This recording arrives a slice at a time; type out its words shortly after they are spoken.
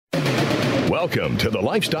Welcome to the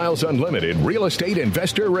Lifestyles Unlimited Real Estate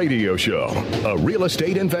Investor Radio Show, a real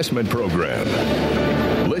estate investment program.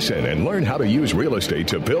 Listen and learn how to use real estate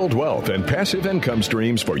to build wealth and passive income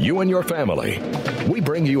streams for you and your family. We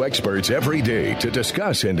bring you experts every day to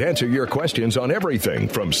discuss and answer your questions on everything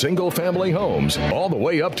from single-family homes all the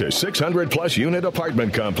way up to 600-plus unit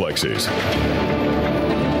apartment complexes.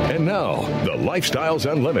 And now, the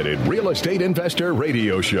Lifestyles Unlimited Real Estate Investor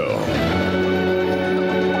Radio Show.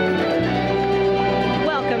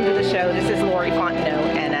 Welcome to the show. This is Lori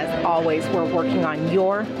Fontenot, and as always, we're working on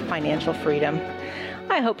your financial freedom.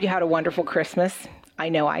 I hope you had a wonderful Christmas. I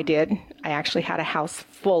know I did. I actually had a house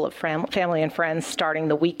full of family and friends starting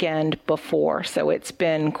the weekend before, so it's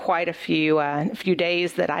been quite a few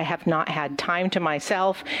days that I have not had time to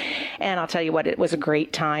myself, and I'll tell you what, it was a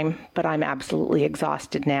great time, but I'm absolutely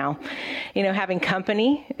exhausted now. You know, having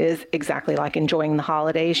company is exactly like enjoying the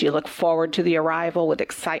holidays. You look forward to the arrival with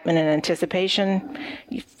excitement and anticipation.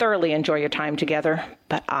 You thoroughly enjoy your time together,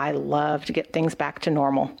 but I love to get things back to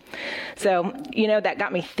normal. So, you know, that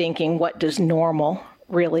got me thinking, what does normal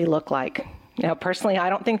really look like? You know, personally, I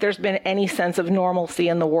don't think there's been any sense of normalcy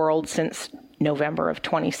in the world since November of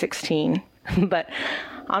 2016. But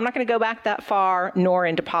I'm not going to go back that far, nor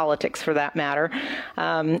into politics for that matter.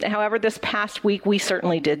 However, this past week, we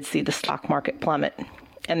certainly did see the stock market plummet.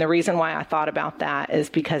 And the reason why I thought about that is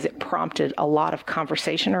because it prompted a lot of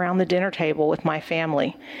conversation around the dinner table with my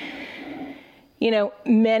family. You know,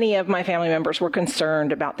 many of my family members were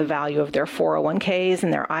concerned about the value of their 401ks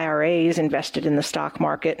and their IRAs invested in the stock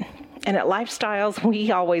market. And at Lifestyles,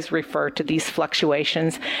 we always refer to these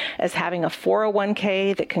fluctuations as having a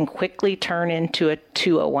 401k that can quickly turn into a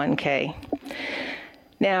 201k.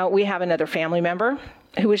 Now, we have another family member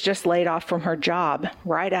who was just laid off from her job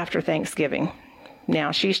right after Thanksgiving. Now,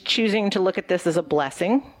 she's choosing to look at this as a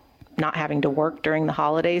blessing, not having to work during the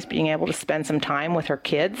holidays, being able to spend some time with her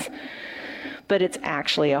kids. But it's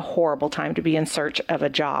actually a horrible time to be in search of a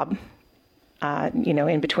job.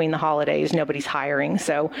 In between the holidays, nobody's hiring.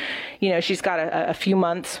 So, she's got a few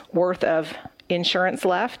months worth of insurance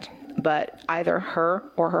left, but either her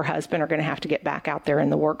or her husband are going to have to get back out there in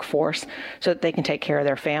the workforce so that they can take care of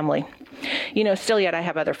their family. Still yet I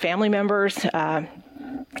have other family members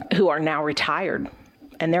who are now retired.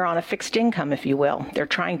 And they're on a fixed income, if you will. They're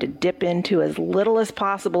trying to dip into as little as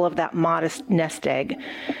possible of that modest nest egg,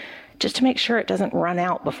 just to make sure it doesn't run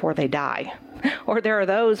out before they die. Or there are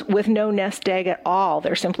those with no nest egg at all.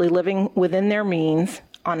 They're simply living within their means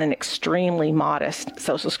on an extremely modest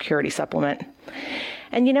Social Security supplement.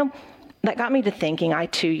 And that got me to thinking I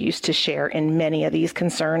too used to share in many of these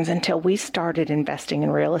concerns until we started investing in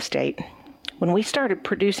real estate. When we started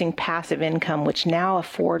producing passive income, which now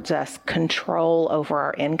affords us control over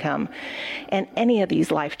our income and any of these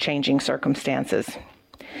life-changing circumstances.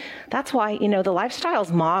 That's why, the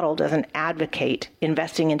Lifestyles model doesn't advocate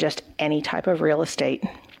investing in just any type of real estate.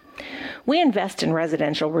 We invest in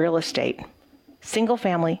residential real estate,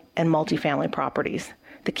 single-family and multifamily properties.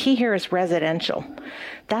 The key here is residential.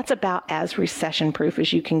 That's about as recession-proof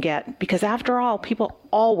as you can get because, after all, people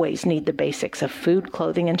always need the basics of food,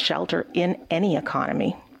 clothing, and shelter in any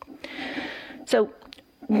economy. So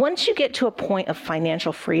once you get to a point of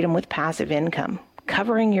financial freedom with passive income,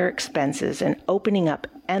 covering your expenses and opening up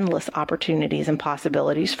endless opportunities and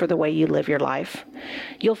possibilities for the way you live your life,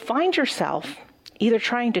 you'll find yourself either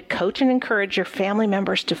trying to coach and encourage your family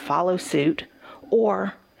members to follow suit,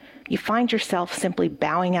 or you find yourself simply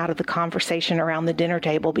bowing out of the conversation around the dinner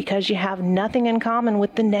table because you have nothing in common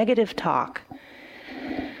with the negative talk.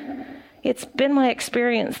 It's been my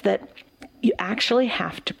experience that you actually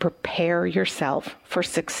have to prepare yourself for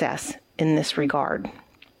success in this regard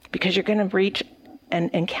because you're going to reach and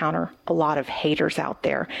encounter a lot of haters out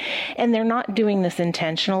there. And they're not doing this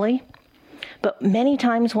intentionally. But many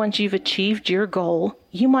times once you've achieved your goal,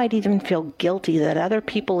 you might even feel guilty that other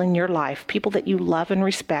people in your life, people that you love and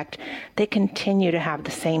respect, they continue to have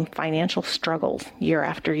the same financial struggles year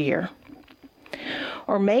after year.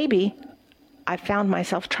 Or maybe I found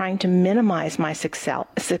myself trying to minimize my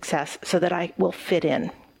success so that I will fit in.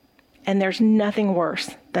 And there's nothing worse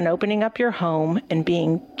than opening up your home and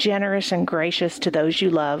being generous and gracious to those you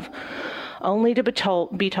love, only to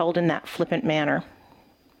be told in that flippant manner.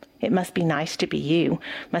 It must be nice to be you.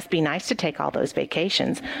 Must be nice to take all those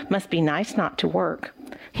vacations. Must be nice not to work.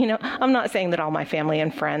 I'm not saying that all my family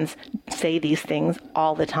and friends say these things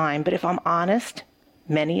all the time, but if I'm honest,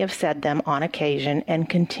 many have said them on occasion and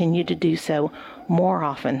continue to do so more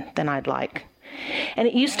often than I'd like. And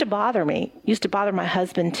it used to bother me, used to bother my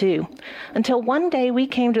husband too, until one day we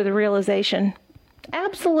came to the realization,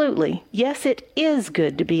 absolutely, yes, it is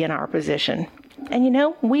good to be in our position.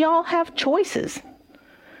 And we all have choices.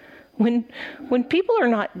 When people are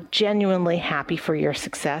not genuinely happy for your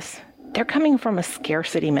success, they're coming from a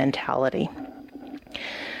scarcity mentality.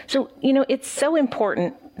 So, it's so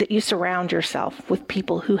important that you surround yourself with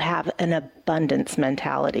people who have an abundance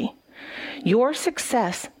mentality. Your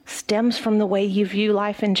success stems from the way you view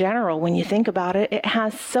life in general. When you think about it, it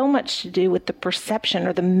has so much to do with the perception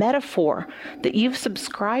or the metaphor that you've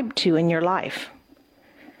subscribed to in your life.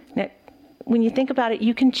 Now, when you think about it,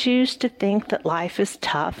 you can choose to think that life is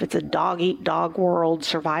tough. It's a dog-eat-dog world,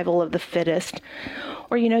 survival of the fittest.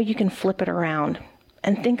 Or, you can flip it around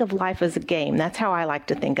and think of life as a game. That's how I like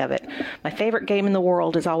to think of it. My favorite game in the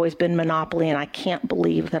world has always been Monopoly, and I can't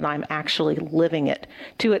believe that I'm actually living it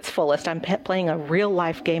to its fullest. I'm playing a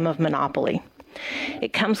real-life game of Monopoly.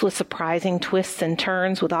 It comes with surprising twists and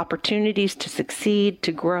turns, with opportunities to succeed,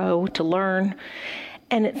 to grow, to learn.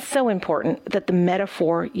 And it's so important that the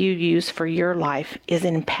metaphor you use for your life is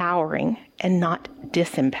empowering and not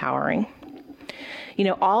disempowering.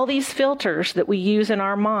 All these filters that we use in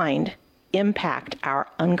our mind impact our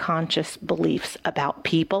unconscious beliefs about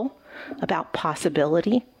people, about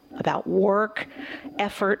possibility, about work,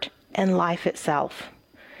 effort, and life itself.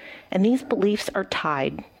 And these beliefs are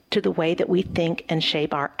tied to the way that we think and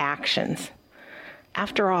shape our actions.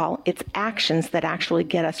 After all, it's actions that actually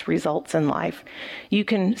get us results in life. You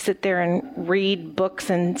can sit there and read books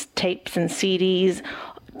and tapes and CDs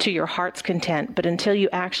to your heart's content, but until you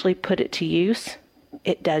actually put it to use,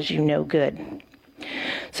 it does you no good.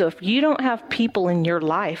 So if you don't have people in your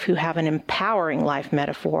life who have an empowering life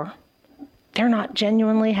metaphor, they're not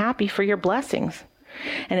genuinely happy for your blessings.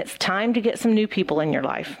 And it's time to get some new people in your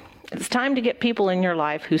life. It's time to get people in your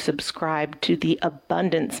life who subscribe to the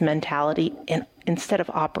abundance mentality instead of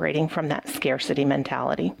operating from that scarcity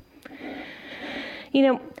mentality.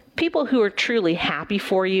 People who are truly happy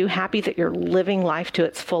for you, happy that you're living life to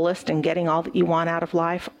its fullest and getting all that you want out of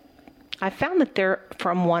life, I found that they're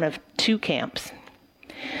from one of two camps.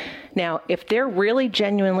 Now, if they're really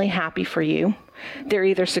genuinely happy for you, they're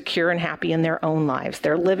either secure and happy in their own lives.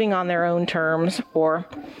 They're living on their own terms, or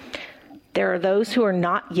there are those who are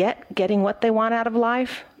not yet getting what they want out of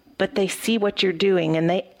life, but they see what you're doing and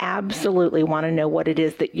they absolutely want to know what it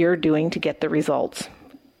is that you're doing to get the results.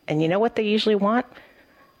 And you know what they usually want?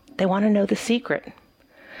 They want to know the secret.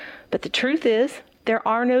 But the truth is, there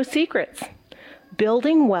are no secrets.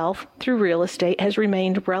 Building wealth through real estate has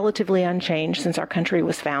remained relatively unchanged since our country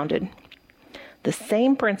was founded. The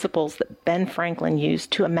same principles that Ben Franklin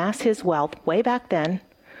used to amass his wealth way back then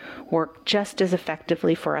work just as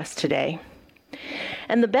effectively for us today.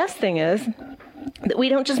 And the best thing is that we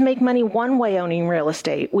don't just make money one way owning real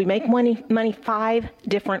estate. We make money 5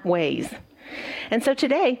 different ways. And so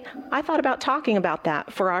today, I thought about talking about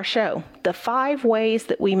that for our show, the 5 ways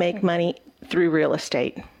that we make money through real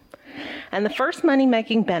estate. And the first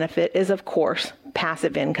money-making benefit is, of course,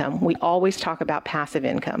 passive income. We always talk about passive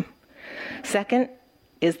income. Second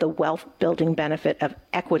is the wealth-building benefit of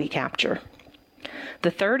equity capture.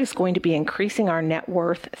 The third is going to be increasing our net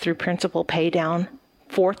worth through principal paydown.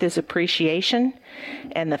 Fourth is appreciation.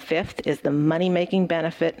 And the fifth is the money-making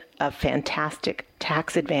benefit of fantastic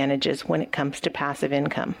tax advantages when it comes to passive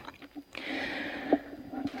income.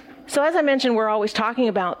 So as I mentioned, we're always talking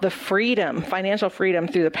about the freedom, financial freedom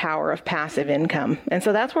through the power of passive income. And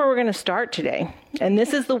so that's where we're going to start today. And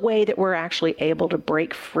this is the way that we're actually able to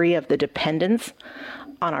break free of the dependence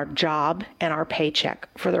on our job and our paycheck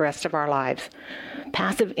for the rest of our lives.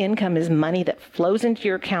 Passive income is money that flows into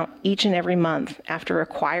your account each and every month after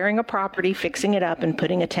acquiring a property, fixing it up, and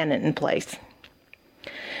putting a tenant in place.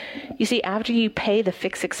 You see, after you pay the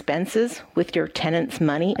fixed expenses with your tenant's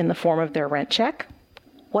money in the form of their rent check,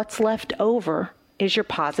 what's left over is your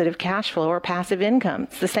positive cash flow or passive income.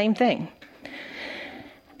 It's the same thing.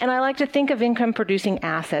 And I like to think of income-producing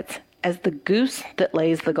assets as the goose that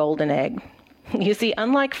lays the golden egg. You see,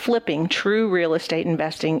 unlike flipping, true real estate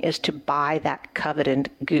investing is to buy that coveted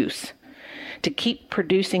goose, to keep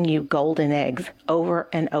producing you golden eggs over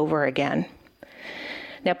and over again.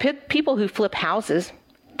 Now, people who flip houses,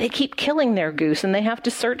 they keep killing their goose and they have to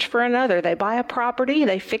search for another. They buy a property,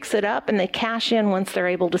 they fix it up, and they cash in once they're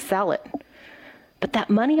able to sell it. But that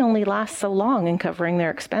money only lasts so long in covering their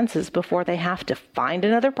expenses before they have to find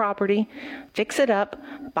another property, fix it up,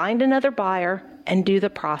 find another buyer, and do the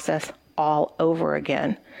process all over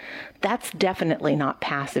again. That's definitely not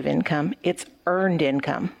passive income. It's earned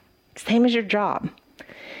income. Same as your job.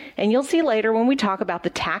 And you'll see later when we talk about the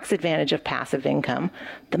tax advantage of passive income,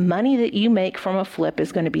 the money that you make from a flip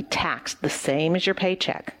is going to be taxed the same as your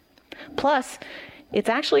paycheck. Plus, it's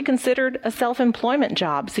actually considered a self-employment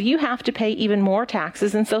job, so you have to pay even more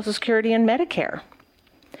taxes in Social Security and Medicare.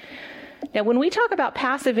 Now, when we talk about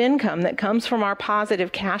passive income that comes from our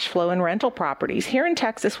positive cash flow in rental properties, here in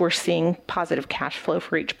Texas, we're seeing positive cash flow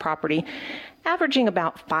for each property averaging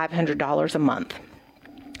about $500 a month.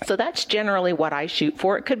 So that's generally what I shoot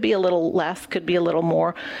for. It could be a little less, could be a little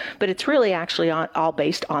more, but it's really actually all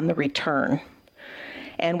based on the return.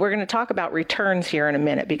 And we're going to talk about returns here in a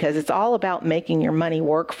minute because it's all about making your money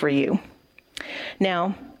work for you.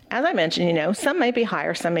 Now, as I mentioned, some may be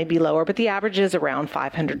higher, some may be lower, but the average is around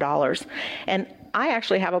 $500. And I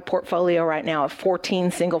actually have a portfolio right now of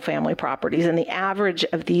 14 single-family properties, and the average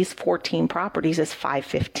of these 14 properties is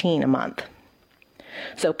 $515 a month.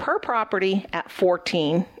 So per property at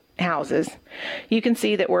 14 houses, you can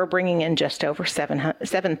see that we're bringing in just over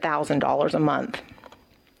 $7,000 a month.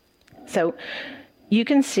 So you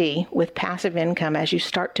can see with passive income, as you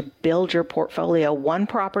start to build your portfolio one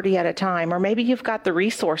property at a time, or maybe you've got the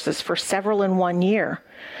resources for several in 1 year,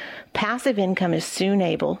 passive income is soon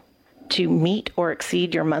able to meet or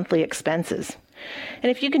exceed your monthly expenses. And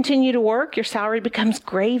if you continue to work, your salary becomes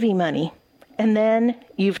gravy money. And then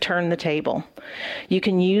you've turned the table. You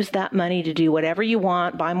can use that money to do whatever you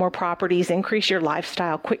want, buy more properties, increase your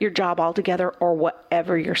lifestyle, quit your job altogether, or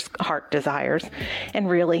whatever your heart desires. And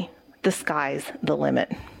really, the sky's the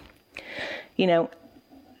limit.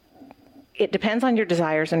 It depends on your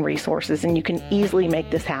desires and resources, and you can easily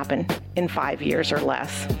make this happen in 5 years or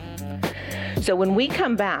less. So when we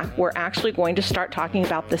come back, we're actually going to start talking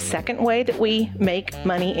about the second way that we make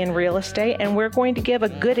money in real estate, and we're going to give a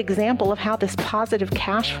good example of how this positive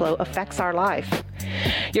cash flow affects our life.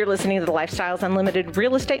 You're listening to the Lifestyles Unlimited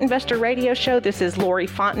Real Estate Investor Radio Show. This is Lori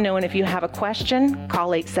Fontenot, and if you have a question, call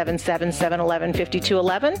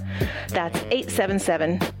 877-711-5211. That's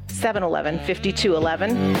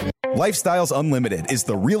 877-711-5211. Lifestyles Unlimited is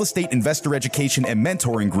the real estate investor education and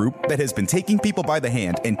mentoring group that has been taking people by the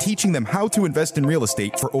hand and teaching them how to invest in real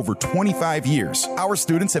estate for over 25 years. Our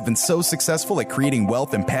students have been so successful at creating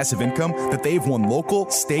wealth and passive income that they've won local,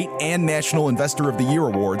 state, and national Investor of the Year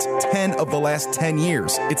awards 10 of the last 10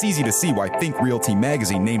 years. It's easy to see why Think Realty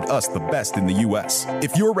magazine named us the best in the U.S.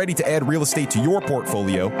 If you're ready to add real estate to your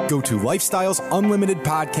portfolio, go to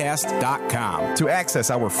lifestylesunlimitedpodcast.com to access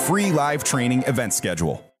our free live training event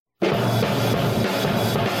schedule.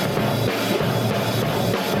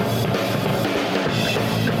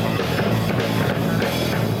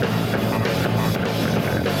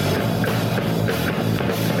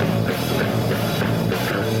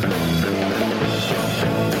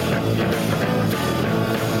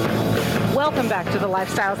 Welcome back to the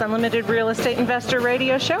Lifestyles Unlimited Real Estate Investor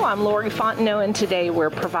Radio Show. I'm Lori Fontenot, and today we're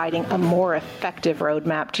providing a more effective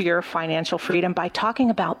roadmap to your financial freedom by talking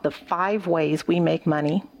about the 5 ways we make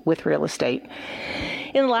money with real estate.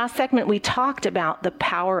 In the last segment, we talked about the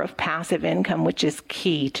power of passive income, which is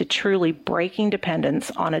key to truly breaking dependence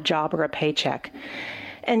on a job or a paycheck.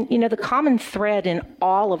 And, the common thread in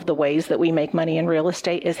all of the ways that we make money in real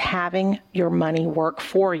estate is having your money work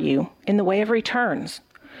for you in the way of returns.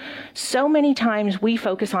 So many times we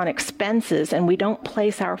focus on expenses and we don't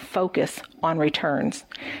place our focus on returns.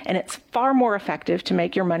 And it's far more effective to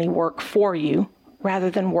make your money work for you rather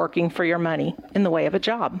than working for your money in the way of a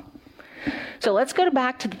job. So let's go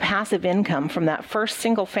back to the passive income from that first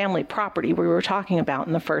single family property we were talking about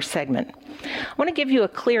in the first segment. I want to give you a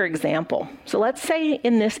clear example. So let's say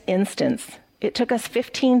in this instance, it took us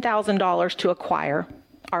 $15,000 to acquire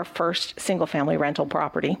our first single-family rental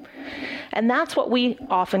property. And that's what we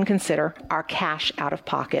often consider our cash out of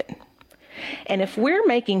pocket. And if we're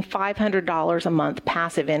making $500 a month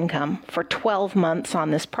passive income for 12 months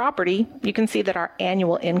on this property, you can see that our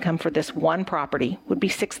annual income for this one property would be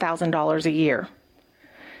 $6,000 a year.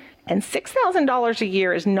 And $6,000 a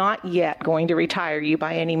year is not yet going to retire you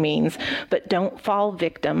by any means, but don't fall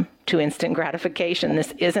victim to instant gratification.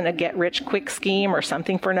 This isn't a get-rich-quick scheme or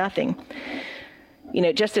something for nothing.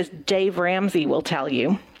 Just as Dave Ramsey will tell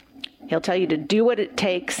you, he'll tell you to do what it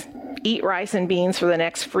takes, eat rice and beans for the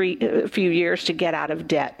next few years to get out of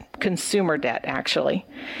debt, consumer debt, actually.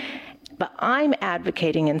 But I'm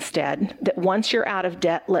advocating instead that once you're out of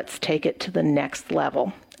debt, let's take it to the next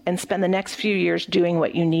level and spend the next few years doing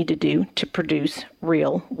what you need to do to produce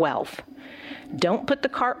real wealth. Don't put the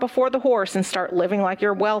cart before the horse and start living like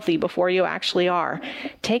you're wealthy before you actually are.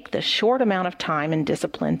 Take the short amount of time and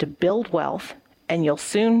discipline to build wealth, and you'll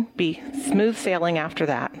soon be smooth sailing after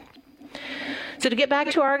that. So to get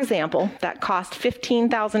back to our example, that cost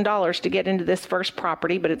 $15,000 to get into this first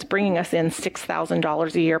property, but it's bringing us in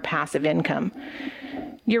 $6,000 a year passive income.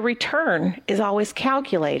 Your return is always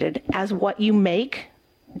calculated as what you make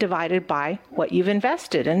divided by what you've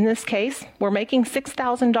invested. In this case, we're making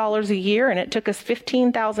 $6,000 a year, and it took us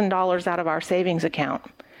 $15,000 out of our savings account.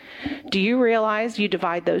 Do you realize you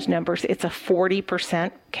divide those numbers, it's a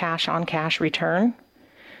 40% cash-on-cash return?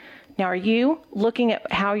 Now, are you looking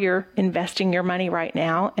at how you're investing your money right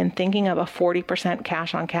now and thinking of a 40%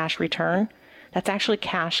 cash-on-cash return? That's actually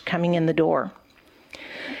cash coming in the door.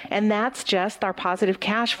 And that's just our positive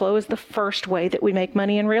cash flow is the first way that we make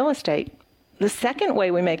money in real estate. The second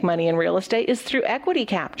way we make money in real estate is through equity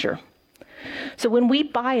capture. So when we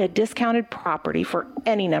buy a discounted property for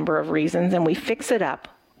any number of reasons and we fix it up,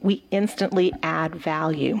 we instantly add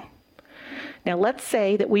value. Now, let's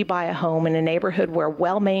say that we buy a home in a neighborhood where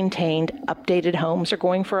well-maintained, updated homes are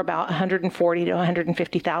going for about $140,000 to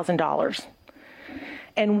 $150,000.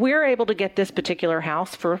 And we're able to get this particular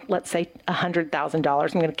house for, let's say, $100,000.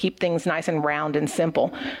 I'm going to keep things nice and round and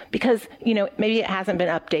simple because, maybe it hasn't been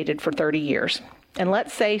updated for 30 years. And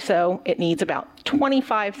let's say so it needs about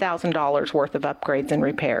 $25,000 worth of upgrades and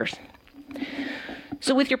repairs.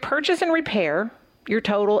 So with your purchase and repair, your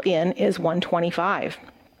total in is $125,000.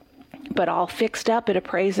 But all fixed up, it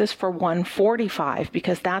appraises for $145,000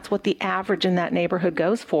 because that's what the average in that neighborhood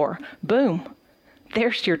goes for. Boom.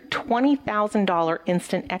 There's your $20,000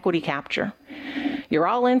 instant equity capture. You're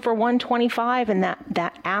all in for $125,000, and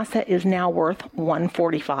that asset is now worth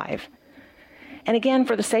 $145,000. And again,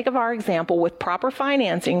 for the sake of our example, with proper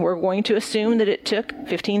financing, we're going to assume that it took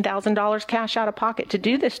 $15,000 cash out of pocket to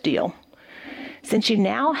do this deal. Since you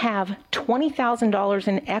now have $20,000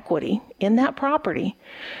 in equity in that property,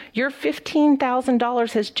 your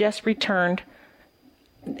 $15,000 has just returned,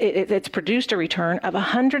 it's produced a return of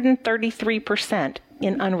 133%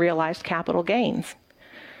 in unrealized capital gains.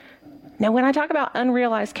 Now, when I talk about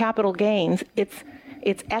unrealized capital gains, it's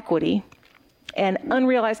equity, and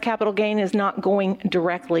unrealized capital gain is not going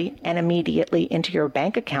directly and immediately into your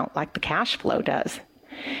bank account like the cash flow does.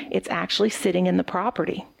 It's actually sitting in the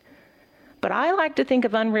property. But I like to think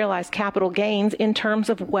of unrealized capital gains in terms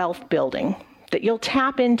of wealth building that you'll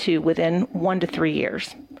tap into within 1 to 3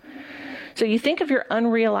 years. So you think of your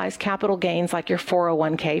unrealized capital gains like your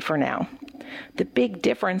 401k for now. The big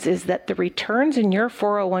difference is that the returns in your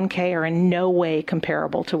 401k are in no way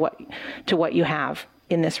comparable to what you have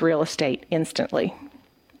in this real estate instantly.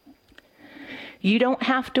 You don't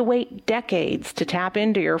have to wait decades to tap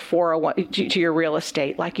into your to your real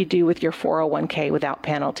estate like you do with your 401k without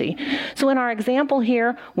penalty. So in our example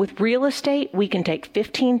here, with real estate, we can take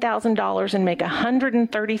 $15,000 and make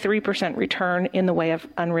 133% return in the way of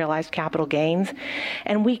unrealized capital gains.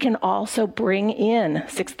 And we can also bring in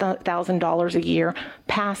 $6,000 a year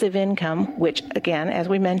passive income, which again, as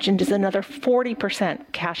we mentioned, is another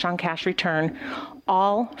 40% cash on cash return,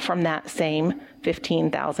 all from that same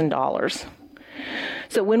 $15,000.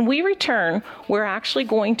 So when we return, we're actually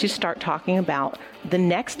going to start talking about the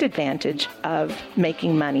next advantage of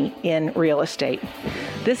making money in real estate.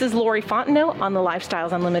 This is Lori Fontenot on the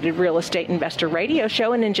Lifestyles Unlimited Real Estate Investor Radio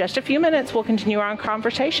Show, and in just a few minutes, we'll continue our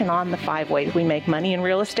conversation on the 5 ways we make money in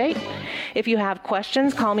real estate. If you have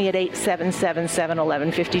questions, call me at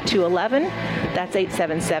 877-711-5211. That's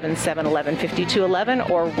 877-711-5211,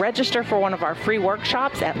 or register for one of our free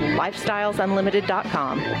workshops at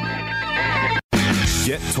lifestylesunlimited.com.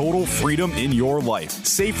 Get total freedom in your life,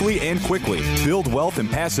 safely and quickly. Build wealth and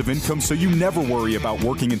passive income so you never worry about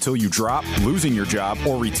working until you drop, losing your job,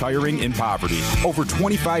 or retiring in poverty. Over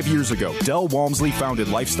 25 years ago, Del Walmsley founded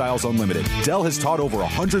Lifestyles Unlimited. Del has taught over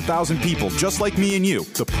 100,000 people just like me and you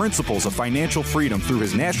the principles of financial freedom through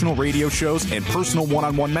his national radio shows and personal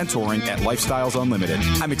one-on-one mentoring at Lifestyles Unlimited.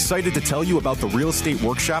 I'm excited to tell you about the real estate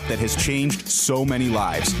workshop that has changed so many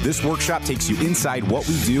lives. This workshop takes you inside what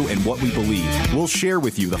we do and what we believe. We'll share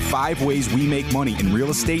with you the 5 ways we make money in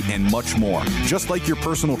real estate and much more. Just like your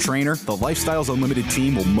personal trainer, the Lifestyles Unlimited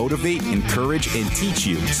team will motivate, encourage, and teach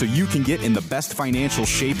you so you can get in the best financial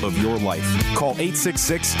shape of your life. Call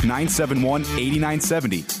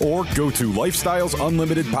 866-971-8970 or go to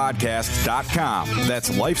lifestylesunlimitedpodcast.com. That's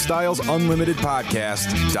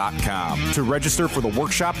lifestylesunlimitedpodcast.com to register for the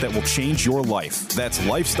workshop that will change your life. That's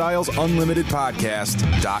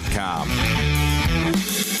lifestylesunlimitedpodcast.com.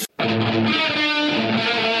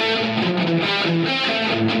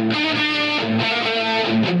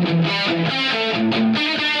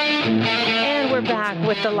 And we're back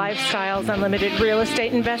with the Lifestyles Unlimited Real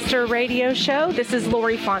Estate Investor Radio Show. This is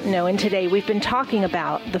Lori Fontenot, and today we've been talking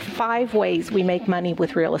about the 5 ways we make money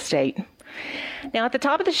with real estate. Now, at the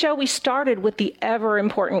top of the show, we started with the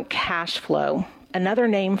ever-important cash flow, another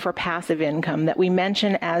name for passive income that we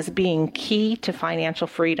mention as being key to financial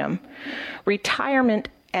freedom. Retirement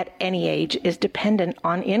at any age is dependent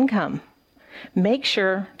on income. Make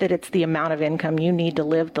sure that it's the amount of income you need to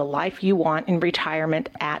live the life you want in retirement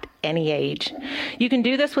at any age. You can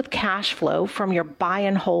do this with cash flow from your buy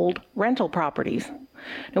and hold rental properties.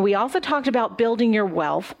 Now, we also talked about building your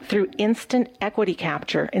wealth through instant equity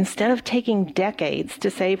capture instead of taking decades to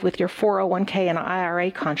save with your 401k and IRA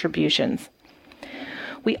contributions.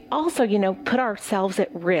 We also, put ourselves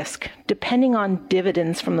at risk depending on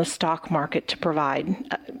dividends from the stock market to provide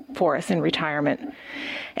for us in retirement.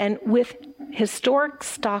 And with historic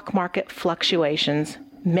stock market fluctuations,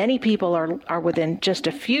 many people are within just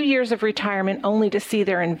a few years of retirement only to see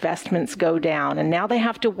their investments go down. And now they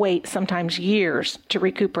have to wait sometimes years to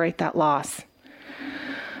recuperate that loss.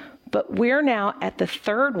 But we're now at the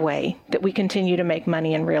third way that we continue to make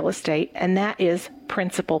money in real estate, and that is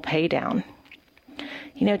principal pay down.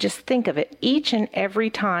 Just think of it. Each and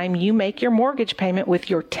every time you make your mortgage payment with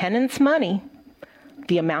your tenant's money,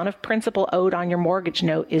 the amount of principal owed on your mortgage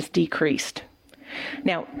note is decreased.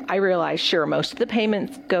 Now, I realize, sure, most of the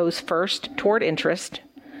payment goes first toward interest,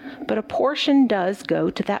 but a portion does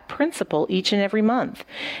go to that principal each and every month.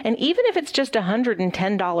 And even if it's just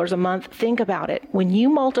 $110 a month, think about it. When you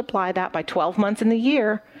multiply that by 12 months in the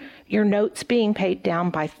year, your note's being paid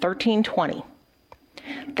down by $1,320.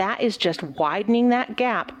 That is just widening that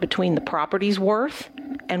gap between the property's worth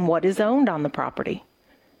and what is owned on the property.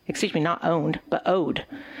 Excuse me, not owned, but owed.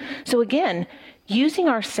 So again, using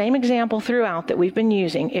our same example throughout that we've been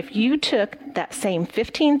using, if you took that same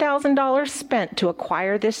 $15,000 spent to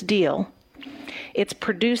acquire this deal, it's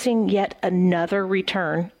producing yet another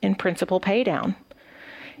return in principal paydown.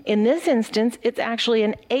 In this instance, it's actually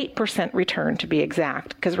an 8% return to be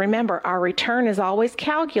exact, because remember, our return is always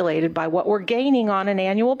calculated by what we're gaining on an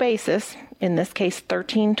annual basis, in this case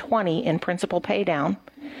 $1,320 in principal paydown,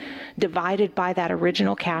 divided by that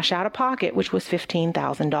original cash out of pocket, which was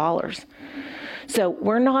 $15,000. So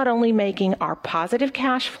we're not only making our positive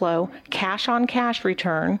cash flow, cash on cash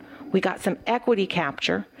return, we got some equity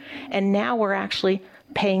capture, and now we're actually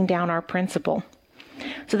paying down our principal.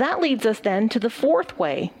 So that leads us then to the fourth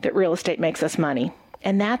way that real estate makes us money,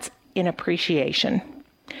 and that's in appreciation.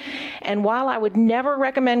 And while I would never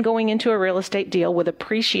recommend going into a real estate deal with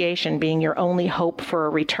appreciation being your only hope for a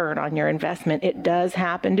return on your investment, it does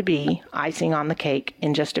happen to be icing on the cake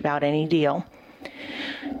in just about any deal.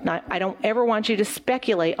 Now, I don't ever want you to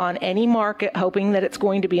speculate on any market hoping that it's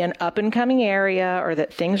going to be an up-and-coming area or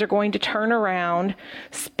that things are going to turn around.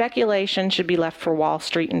 Speculation should be left for Wall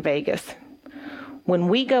Street and Vegas. When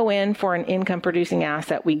we go in for an income-producing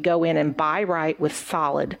asset, we go in and buy right with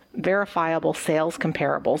solid, verifiable sales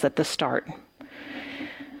comparables at the start.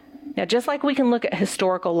 Now, just like we can look at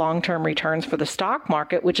historical long-term returns for the stock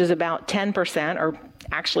market, which is about 10% or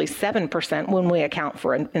actually 7% when we account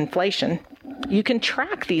for inflation, you can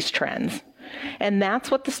track these trends. And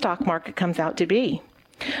that's what the stock market comes out to be.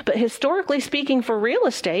 But historically speaking, for real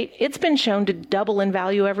estate, it's been shown to double in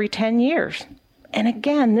value every 10 years. And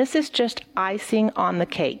again, this is just icing on the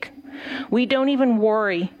cake. We don't even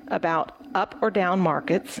worry about up or down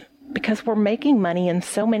markets because we're making money in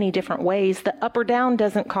so many different ways that up or down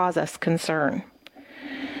doesn't cause us concern.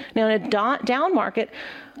 Now, in a down market,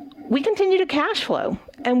 we continue to cash flow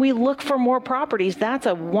and we look for more properties. That's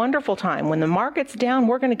a wonderful time. When the market's down,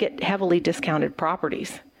 we're going to get heavily discounted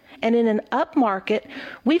properties. And in an up market,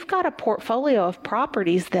 we've got a portfolio of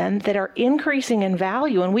properties then that are increasing in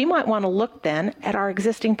value. And we might want to look then at our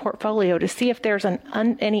existing portfolio to see if there's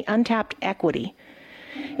any untapped equity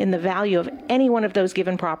in the value of any one of those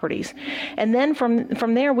given properties. And then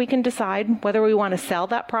from there, we can decide whether we want to sell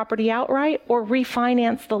that property outright or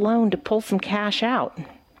refinance the loan to pull some cash out.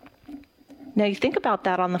 Now, you think about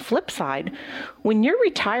that on the flip side. When your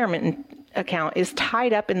retirement account is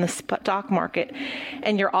tied up in the stock market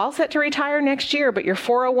and you're all set to retire next year, but your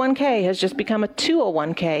 401k has just become a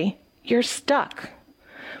 201k, you're stuck.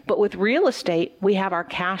 But with real estate, we have our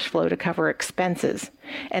cash flow to cover expenses.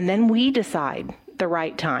 And then we decide the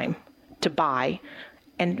right time to buy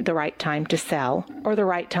and the right time to sell or the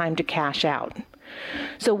right time to cash out.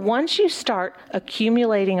 So once you start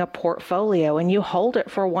accumulating a portfolio and you hold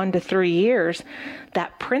it for 1 to 3 years,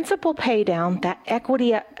 that principal pay down, that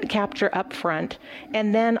equity capture up front,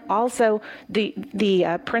 and then also the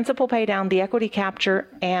principal pay down, the equity capture,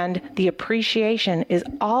 and the appreciation is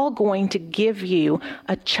all going to give you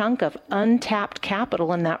a chunk of untapped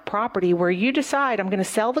capital in that property where you decide, I'm going to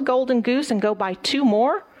sell the golden goose and go buy 2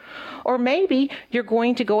 more. Or maybe you're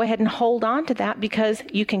going to go ahead and hold on to that because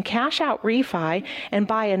you can cash out refi and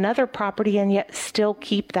buy another property and yet still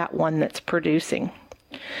keep that one that's producing.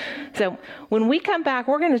 So when we come back,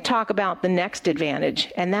 we're going to talk about the next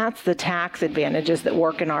advantage, and that's the tax advantages that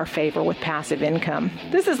work in our favor with passive income.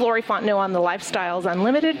 This is Lori Fontenot on the Lifestyles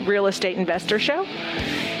Unlimited Real Estate Investor Show.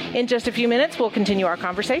 In just a few minutes, we'll continue our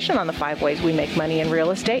conversation on the 5 ways we make money in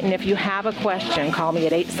real estate. And if you have a question, call me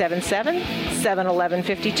at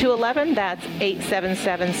 877-711-5211. That's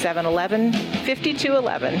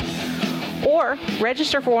 877-711-5211. Or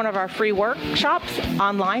register for one of our free workshops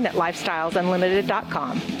online at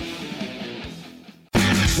lifestylesunlimited.com.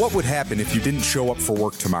 What would happen if you didn't show up for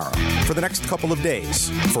work tomorrow? For the next couple of days?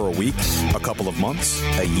 For a week? A couple of months?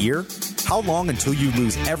 A year? How long until you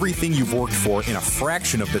lose everything you've worked for in a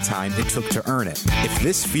fraction of the time it took to earn it? If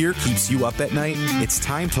this fear keeps you up at night, it's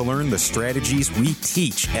time to learn the strategies we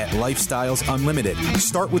teach at Lifestyles Unlimited.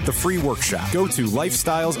 Start with the free workshop. Go to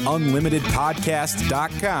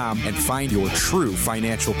lifestylesunlimitedpodcast.com and find your true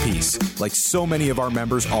financial peace, like so many of our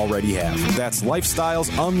members already have. That's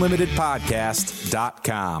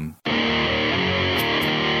lifestylesunlimitedpodcast.com.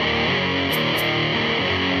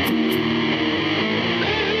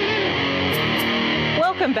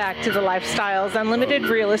 Welcome back to the Lifestyles Unlimited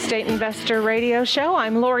Real Estate Investor Radio Show.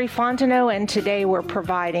 I'm Lori Fontenot, and today we're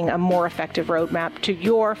providing a more effective roadmap to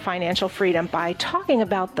your financial freedom by talking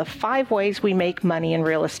about the 5 ways we make money in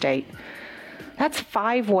real estate. That's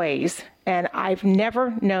 5 ways, and I've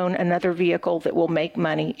never known another vehicle that will make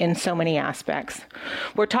money in so many aspects.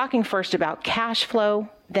 We're talking first about cash flow,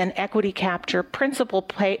 then equity capture, principal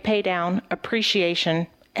pay down, appreciation,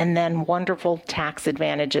 and then wonderful tax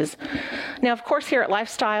advantages. Now, of course, here at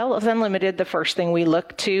Lifestyles Unlimited, the first thing we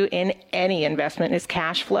look to in any investment is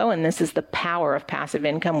cash flow, and this is the power of passive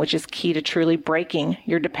income, which is key to truly breaking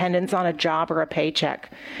your dependence on a job or a paycheck.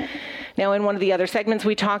 Now, in one of the other segments,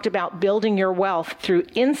 we talked about building your wealth through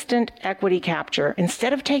instant equity capture.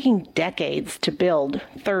 Instead of taking decades to build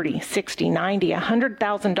 $30, $60, $90,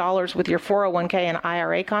 $100,000 with your 401k and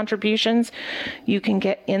IRA contributions, you can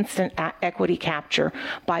get instant equity capture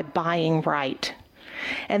by buying right.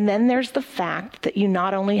 And then there's the fact that you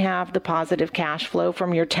not only have the positive cash flow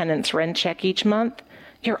from your tenant's rent check each month,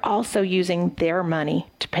 you're also using their money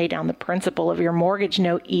to pay down the principal of your mortgage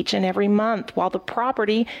note each and every month, while the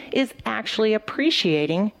property is actually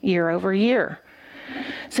appreciating year over year.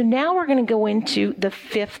 So now we're going to go into the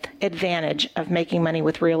 5th advantage of making money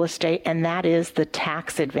with real estate, and that is the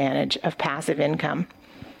tax advantage of passive income.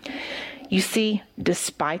 You see,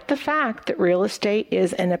 despite the fact that real estate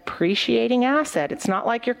is an appreciating asset, it's not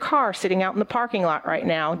like your car sitting out in the parking lot right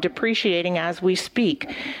now, depreciating as we speak.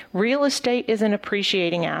 Real estate is an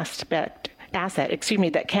appreciating asset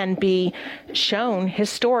that can be shown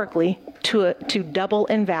historically to double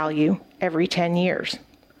in value every 10 years.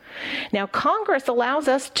 Now, Congress allows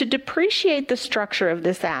us to depreciate the structure of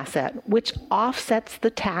this asset, which offsets the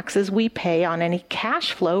taxes we pay on any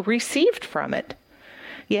cash flow received from it.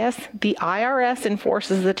 Yes, the IRS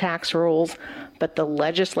enforces the tax rules, but the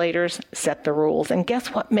legislators set the rules. And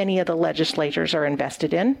guess what many of the legislators are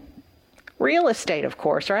invested in? Real estate, of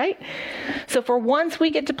course, right? So for once,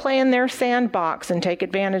 we get to play in their sandbox and take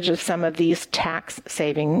advantage of some of these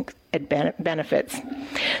tax-saving benefits.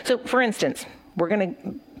 So, for instance, we're going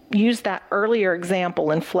to use that earlier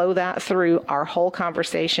example and flow that through our whole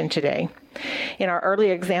conversation today. In our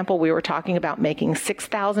earlier example, we were talking about making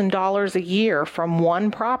 $6,000 a year from one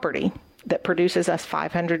property that produces us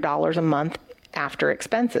 $500 a month after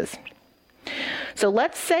expenses. So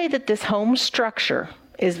let's say that this home structure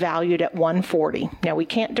is valued at $140. Now, we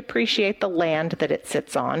can't depreciate the land that it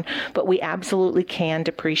sits on, but we absolutely can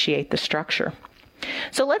depreciate the structure.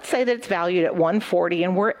 So let's say that it's valued at $140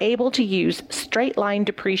 and we're able to use straight line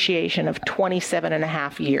depreciation of 27 and a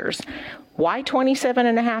half years. Why 27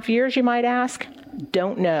 and a half years, you might ask?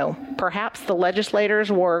 Don't know. Perhaps the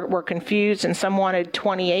legislators were confused and some wanted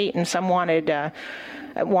 28 and some wanted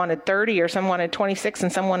 30, or some wanted 26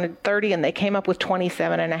 and some wanted 30, and they came up with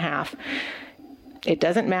 27 and a half. It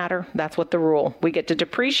doesn't matter. That's what the rule. We get to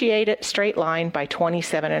depreciate it straight line by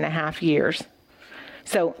 27 and a half years.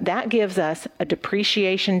 So that gives us a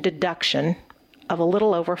depreciation deduction of a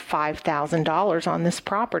little over $5,000 on this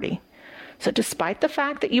property. So despite the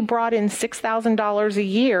fact that you brought in $6,000 a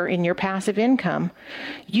year in your passive income,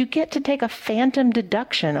 you get to take a phantom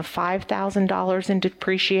deduction of $5,000 in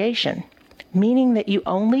depreciation, meaning that you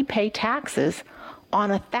only pay taxes on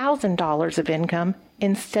 $1,000 of income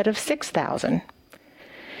instead of $6,000.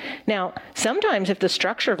 Now, sometimes if the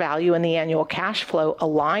structure value and the annual cash flow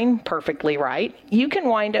align perfectly right, you can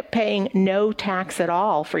wind up paying no tax at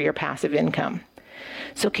all for your passive income.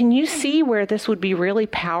 So can you see where this would be really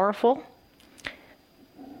powerful?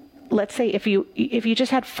 Let's say if you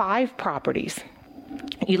just had 5 properties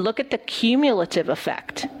You look at the cumulative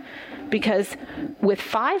effect. Because with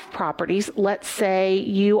 5 properties, let's say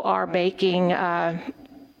you are making,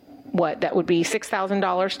 that would be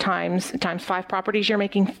 $6,000 times 5 properties, you're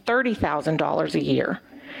making $30,000 a year.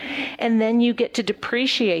 And then you get to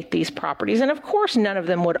depreciate these properties. And of course, none of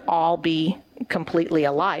them would all be completely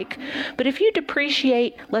alike. But if you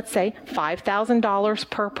depreciate, let's say, $5,000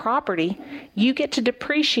 per property, you get to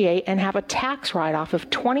depreciate and have a tax write-off of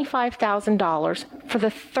 $25,000 for the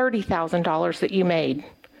 $30,000 that you made.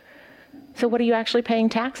 So what are you actually paying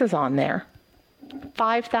taxes on there?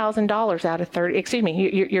 $5,000 out of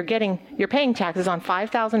 30, you're paying taxes on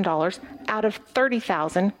 $5,000 out of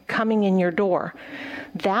 $30,000 coming in your door.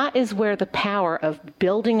 That is where the power of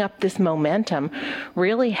building up this momentum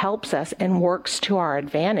really helps us and works to our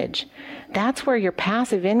advantage. That's where your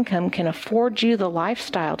passive income can afford you the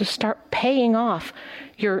lifestyle to start paying off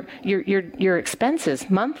your expenses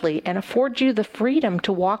monthly and afford you the freedom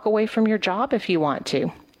to walk away from your job if you want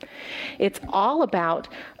to. It's all about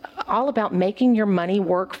making your money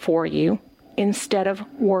work for you instead of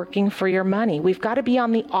working for your money. We've got to be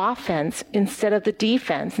on the offense instead of the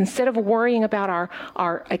defense. Instead of worrying about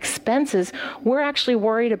our expenses, we're actually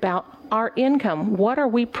worried about our income. What are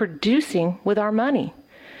we producing with our money?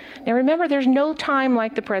 Now remember, there's no time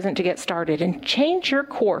like the present to get started and change your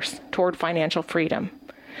course toward financial freedom.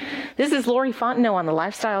 This is Lori Fontenot on the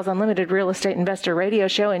Lifestyles Unlimited Real Estate Investor Radio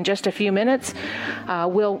Show. In just a few minutes,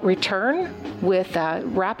 we'll return with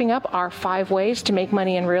wrapping up our 5 ways to make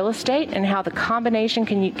money in real estate and how the combination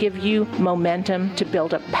can give you momentum to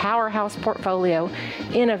build a powerhouse portfolio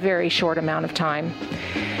in a very short amount of time.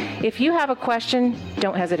 If you have a question,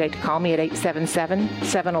 don't hesitate to call me at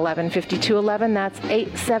 877-711-5211. That's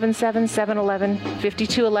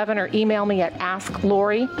 877-711-5211, or email me at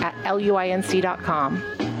asklori@luinc.com.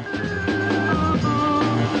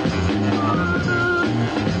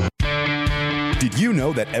 Did you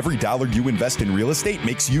know that every dollar you invest in real estate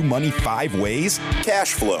makes you money 5 ways?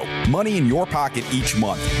 Cash flow, money in your pocket each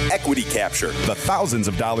month. Equity capture, the thousands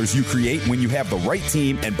of dollars you create when you have the right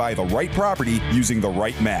team and buy the right property using the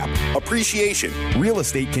right map. Appreciation, real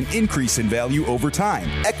estate can increase in value over time.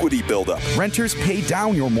 Equity buildup, renters pay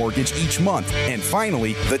down your mortgage each month. And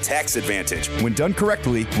finally, the tax advantage. When done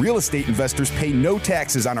correctly, real estate investors pay no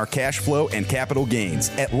taxes on our cash flow and capital gains.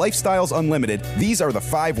 At Lifestyles Unlimited, these are the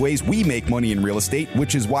 5 ways we make money in real estate,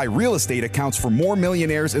 which is why real estate accounts for more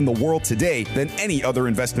millionaires in the world today than any other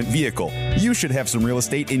investment vehicle. You should have some real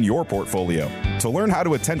estate in your portfolio. To learn how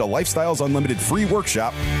to attend a Lifestyles Unlimited free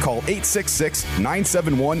workshop, call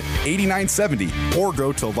 866-971-8970 or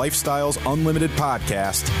go to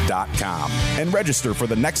lifestylesunlimitedpodcast.com and register for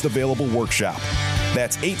the next available workshop.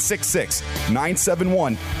 That's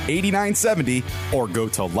 866-971-8970 or go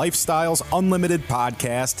to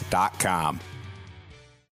lifestylesunlimitedpodcast.com.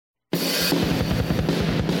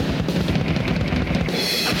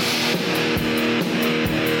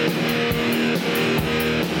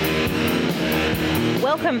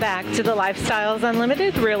 Welcome back to the Lifestyles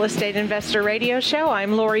Unlimited Real Estate Investor Radio Show.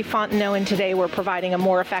 I'm Lori Fontenot, and today we're providing a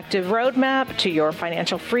more effective roadmap to your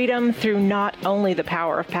financial freedom through not only the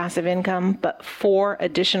power of passive income, but 4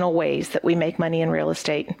 additional ways that we make money in real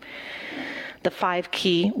estate. The 5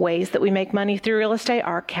 key ways that we make money through real estate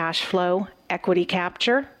are cash flow, equity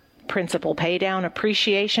capture, principal paydown,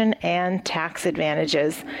 appreciation, and tax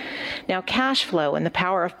advantages. Now, cash flow and the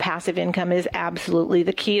power of passive income is absolutely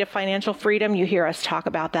the key to financial freedom. You hear us talk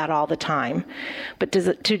about that all the time. But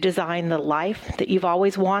to design the life that you've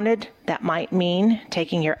always wanted, that might mean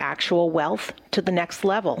taking your actual wealth to the next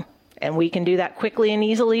level. And we can do that quickly and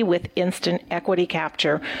easily with instant equity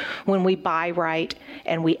capture when we buy right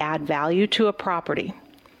and we add value to a property.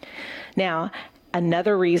 Now,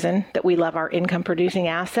 another reason that we love our income-producing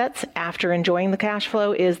assets after enjoying the cash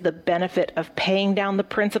flow is the benefit of paying down the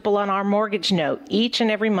principal on our mortgage note each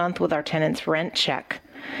and every month with our tenant's rent check.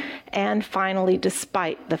 And finally,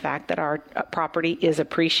 despite the fact that our property is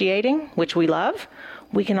appreciating, which we love,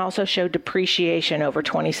 we can also show depreciation over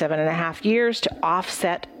 27 and a half years to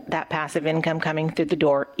offset that passive income coming through the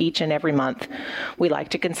door each and every month. We like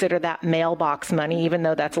to consider that mailbox money, even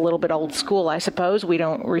though that's a little bit old school, I suppose. We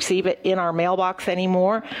don't receive it in our mailbox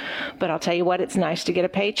anymore. But I'll tell you what, it's nice to get a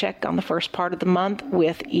paycheck on the first part of the month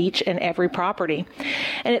with each and every property.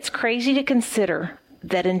 And it's crazy to consider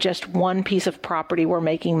that in just one piece of property, we're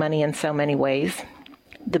making money in so many ways.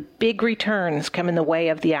 The big returns come in the way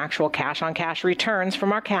of the actual cash-on-cash returns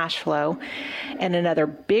from our cash flow, and another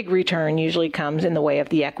big return usually comes in the way of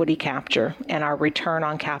the equity capture and our return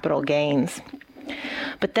on capital gains.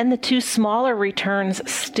 But then the 2 smaller returns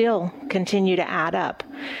still continue to add up.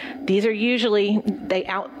 These are usually, they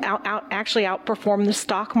actually outperform the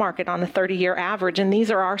stock market on the 30-year average, and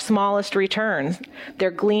these are our smallest returns.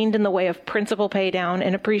 They're gleaned in the way of principal pay down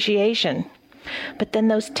and appreciation. But then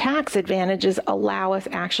those tax advantages allow us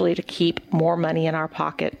actually to keep more money in our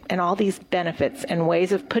pocket. And all these benefits and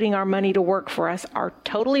ways of putting our money to work for us are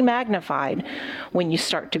totally magnified when you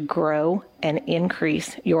start to grow and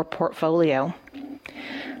increase your portfolio.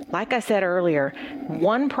 Like I said earlier,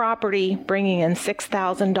 one property bringing in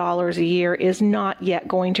 $6,000 a year is not yet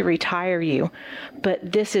going to retire you.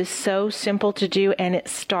 But this is so simple to do, and it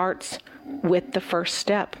starts with the first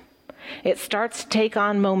step. It starts to take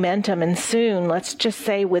on momentum, and soon, let's just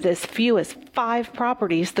say with as few as 5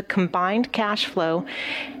 properties, the combined cash flow,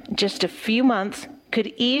 just a few months,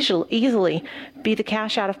 could easily be the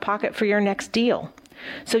cash out of pocket for your next deal.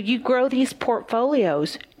 So you grow these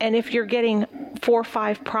portfolios, and if you're getting 4 or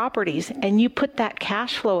 5 properties and you put that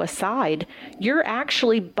cash flow aside, you're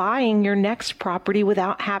actually buying your next property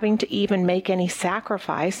without having to even make any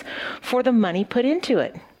sacrifice for the money put into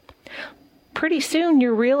it. Pretty soon,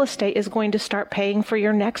 your real estate is going to start paying for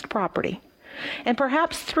your next property. And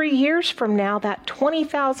perhaps 3 years from now, that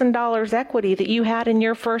 $20,000 equity that you had in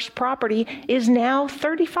your first property is now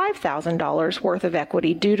 $35,000 worth of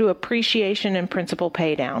equity due to appreciation and principal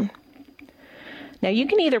pay down. Now, you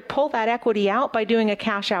can either pull that equity out by doing a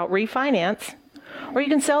cash out refinance, or you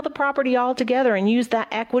can sell the property altogether and use that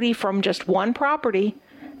equity from just one property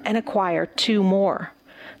and acquire 2 more.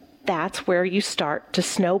 That's where you start to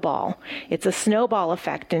snowball. It's a snowball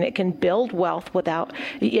effect, and it can build wealth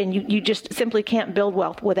and you just simply can't build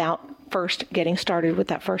wealth without first getting started with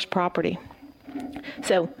that first property.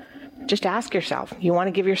 So just ask yourself, you want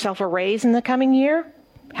to give yourself a raise in the coming year?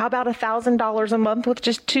 How about $1,000 a month with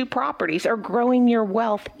just 2 properties, or growing your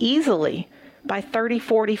wealth easily by $30,000,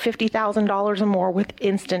 $40,000, $50,000 or more with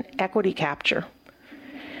instant equity capture?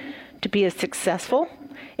 To be as successful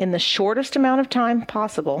in the shortest amount of time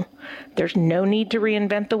possible, there's no need to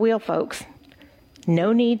reinvent the wheel, folks.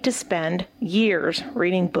 No need to spend years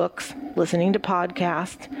reading books, listening to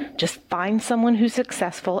podcasts. Just find someone who's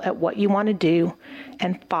successful at what you want to do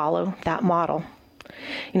and follow that model.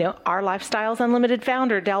 You know, our Lifestyles Unlimited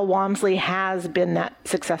founder, Del Walmsley, has been that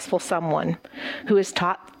successful someone who has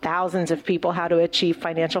taught thousands of people how to achieve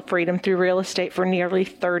financial freedom through real estate for nearly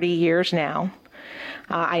 30 years now.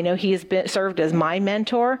 I know he has served as my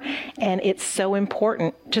mentor, and it's so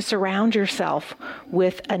important to surround yourself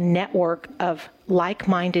with a network of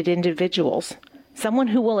like-minded individuals, someone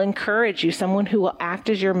who will encourage you, someone who will act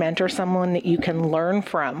as your mentor, someone that you can learn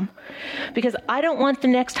from. Because I don't want the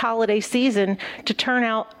next holiday season to turn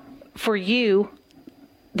out for you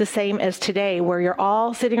the same as today, where you're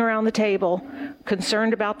all sitting around the table,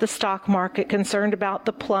 concerned about the stock market, concerned about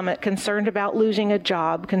the plummet, concerned about losing a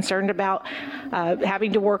job, concerned about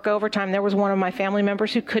having to work overtime. There was one of my family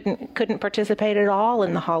members who couldn't participate at all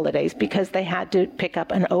in the holidays because they had to pick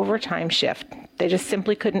up an overtime shift. They just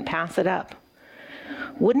simply couldn't pass it up.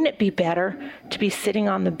 Wouldn't it be better to be sitting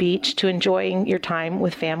on the beach, to enjoying your time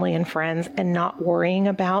with family and friends, and not worrying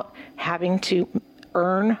about having to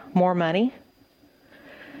earn more money?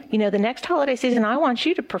 You know, the next holiday season, I want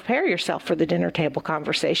you to prepare yourself for the dinner table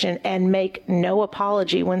conversation and make no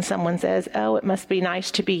apology when someone says, oh, it must be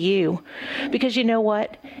nice to be you. Because you know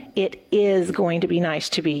what? It is going to be nice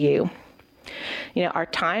to be you. You know, our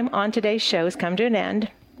time on today's show has come to an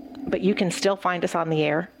end, but you can still find us on the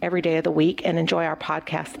air every day of the week and enjoy our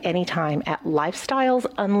podcast anytime at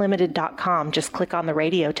lifestylesunlimited.com. Just click on the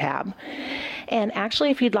radio tab. And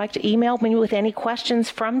actually, if you'd like to email me with any questions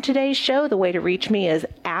from today's show, the way to reach me is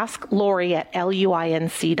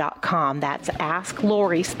asklori@luinc.com. That's Ask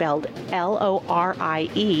Lori, spelled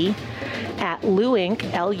Lorie, at luinc,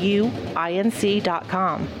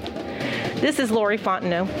 luinc.com. This is Lori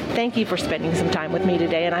Fontenot. Thank you for spending some time with me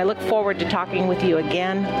today, and I look forward to talking with you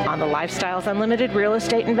again on the Lifestyles Unlimited Real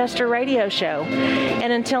Estate Investor Radio Show.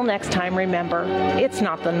 And until next time, remember, it's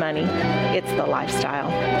not the money, it's the lifestyle.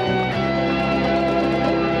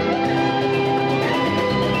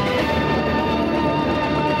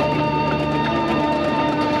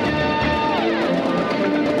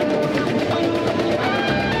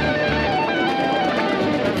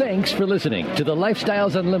 Thanks for listening to the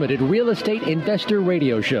Lifestyles Unlimited Real Estate Investor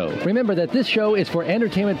Radio Show. Remember that this show is for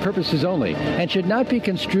entertainment purposes only and should not be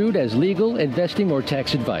construed as legal, investing, or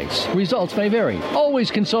tax advice. Results may vary.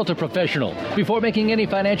 Always consult a professional before making any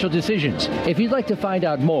financial decisions. If you'd like to find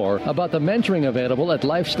out more about the mentoring available at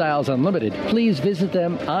Lifestyles Unlimited, please visit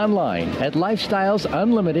them online at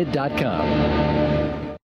lifestylesunlimited.com.